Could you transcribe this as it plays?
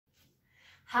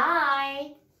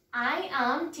Hi, I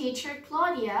am teacher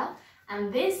Claudia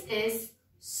and this is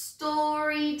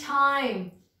story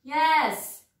time.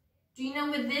 Yes, do you know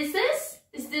what this is?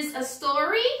 Is this a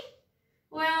story?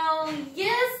 Well,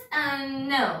 yes and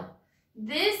no.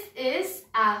 This is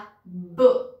a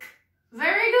book.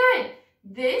 Very good.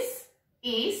 This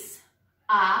is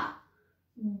a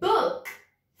book.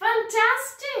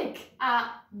 Fantastic. A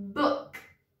book.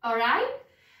 All right?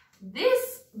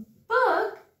 This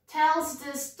book tells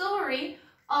the story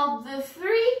of the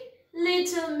three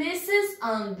little misses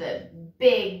and the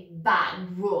big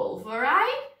bad wolf. All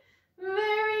right?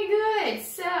 Very good.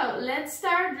 So let's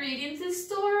start reading the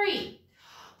story.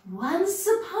 Once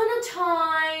upon a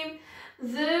time,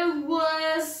 there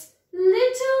was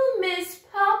little Miss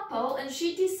Purple and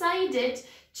she decided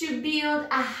to build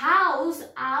a house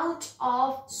out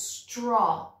of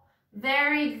straw.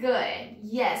 Very good.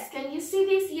 Yes, can you see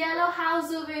this yellow house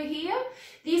over here?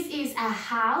 This is a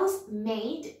house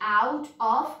made out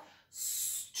of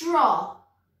straw.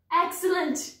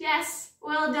 Excellent. Yes,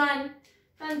 well done.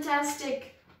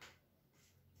 Fantastic.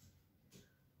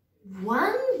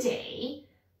 One day,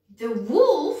 the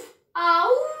wolf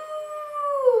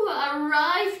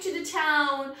arrived to the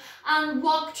town and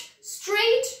walked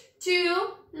straight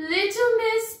to little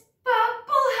Miss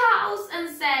Purple house and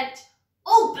said,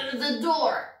 "Open the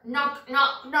door, knock,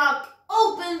 knock, knock,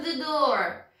 open the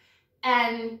door."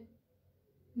 And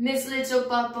Miss Little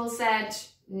Purple said,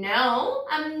 "No,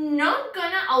 I'm not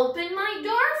gonna open my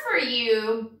door for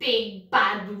you, big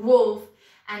bad wolf."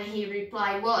 And he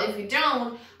replied, "Well, if you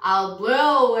don't, I'll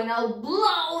blow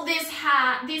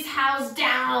this house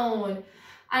down."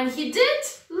 And he did.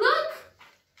 Look.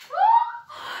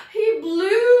 He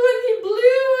blew and he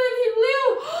blew and he blew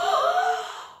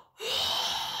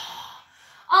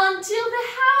until the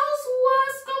house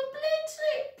was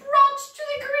completely brought to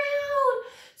the ground.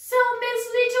 So Miss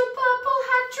Little Purple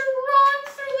had to run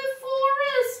through the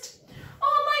forest.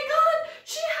 Oh my God,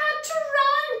 she had to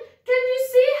run. Can you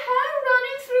see her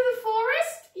running through the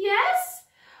forest? Yes?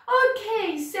 Okay,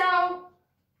 so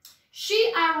she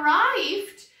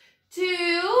arrived to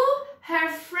her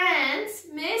friend's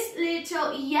Miss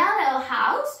Little Yellow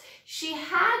house. She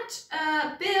had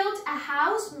built a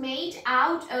house made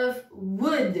out of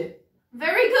wood.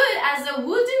 Very good, as a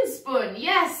wooden spoon.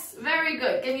 Yes, very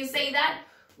good. Can you say that?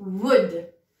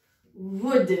 Wood.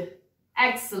 Wood.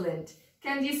 Excellent.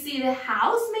 Can you see the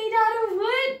house made out of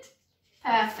wood?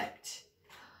 Perfect.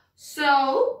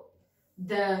 So,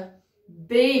 the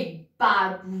big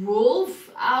bad wolf,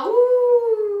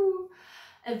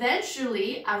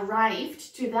 eventually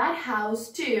arrived to that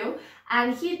house too,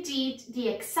 and he did the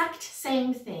exact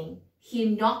same thing. He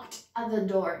knocked at the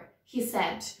door. He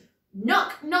said,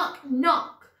 "Knock, knock,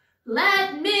 knock,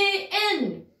 let me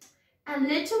in." And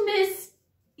little Miss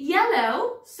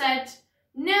Yellow said,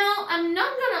 "No, I'm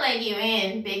not gonna let you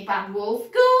in, big bad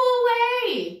wolf, go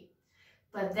away."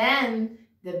 But then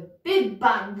the big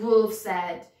bad wolf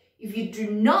said, "If you do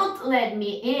not let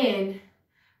me in,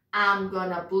 I'm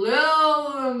gonna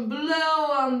blow and blow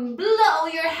and blow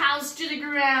your house to the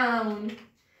ground."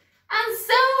 And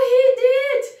so he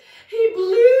did. He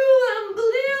blew and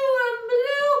blew and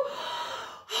blew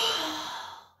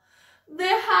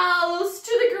the house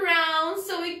to the ground,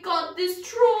 so it got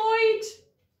destroyed.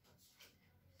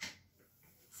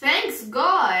 Thanks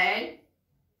God,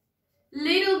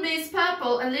 little Miss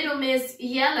Purple and little Miss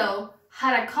Yellow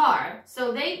had a car,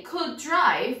 so they could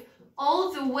drive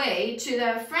all the way to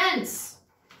their friends.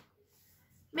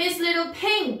 Miss Little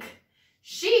Pink,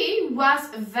 she was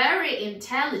very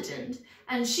intelligent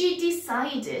and she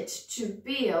decided to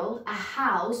build a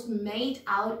house made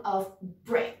out of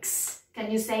bricks.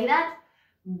 Can you say that?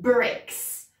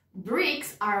 Bricks.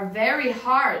 Bricks are very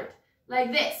hard,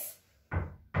 like this.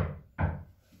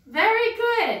 Very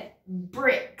good.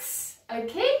 Bricks.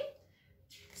 Okay?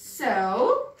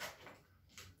 So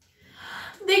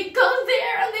they got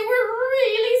there and they were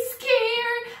really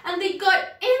scared and they got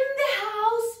in the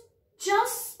house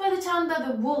just by the time that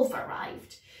the wolf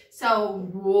arrived. So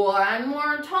one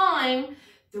more time,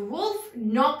 the wolf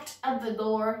knocked at the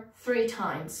door 3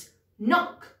 times.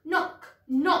 "Knock, knock,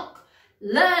 knock,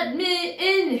 let me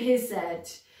in," he said.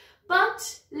 But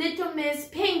little Miss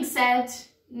Pink said,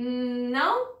 "No,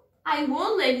 I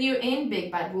won't let you in,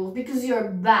 big bad wolf, because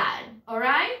you're bad, all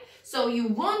right? So you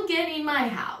won't get in my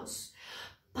house."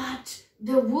 But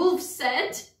the wolf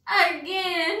said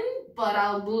again, "But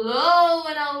I'll blow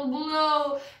and I'll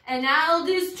blow and I'll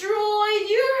destroy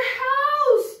your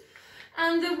house."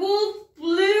 And the wolf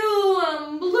blew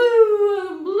and blew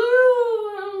and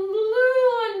blew and blew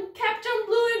and kept on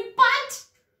blowing. But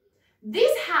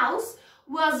this house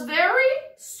was very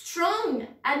strong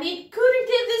and it couldn't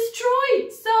get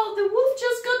destroyed. So the wolf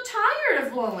just got tired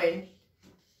of blowing.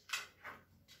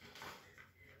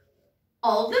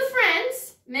 All the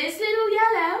friends, Miss Little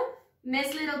Yellow,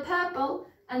 Miss Little Purple,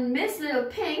 and Miss Little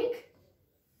Pink,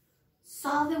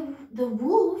 saw the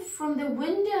wolf from the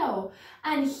window,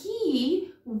 and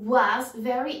he was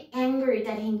very angry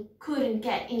that he couldn't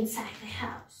get inside the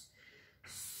house.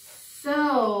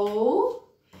 So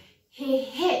he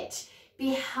hid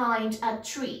behind a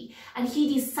tree, and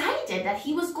he decided that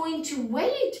he was going to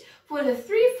wait for the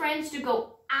three friends to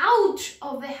go out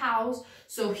of the house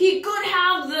so he could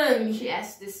have them.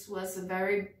 Yes, this was a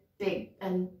very big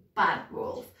and bad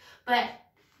wolf. But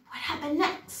what happened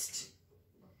next?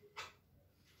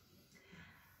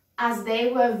 As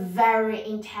they were very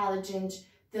intelligent,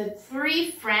 the three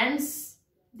friends,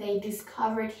 they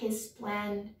discovered his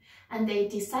plan, and they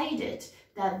decided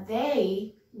that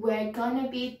they were gonna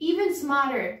be even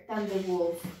smarter than the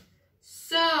wolf.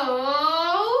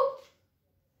 So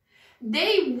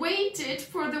they waited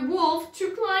for the wolf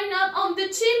to climb up on the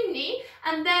chimney,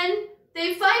 and then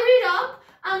they fired it up,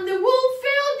 and the wolf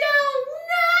fell down.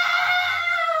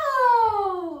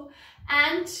 No!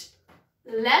 And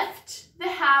left the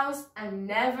house and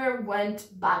never went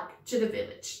back to the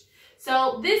village.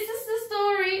 So this is the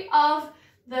story of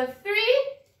the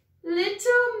three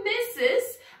little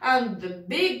misses and the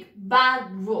big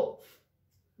bad wolf.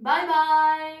 Bye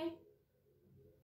bye.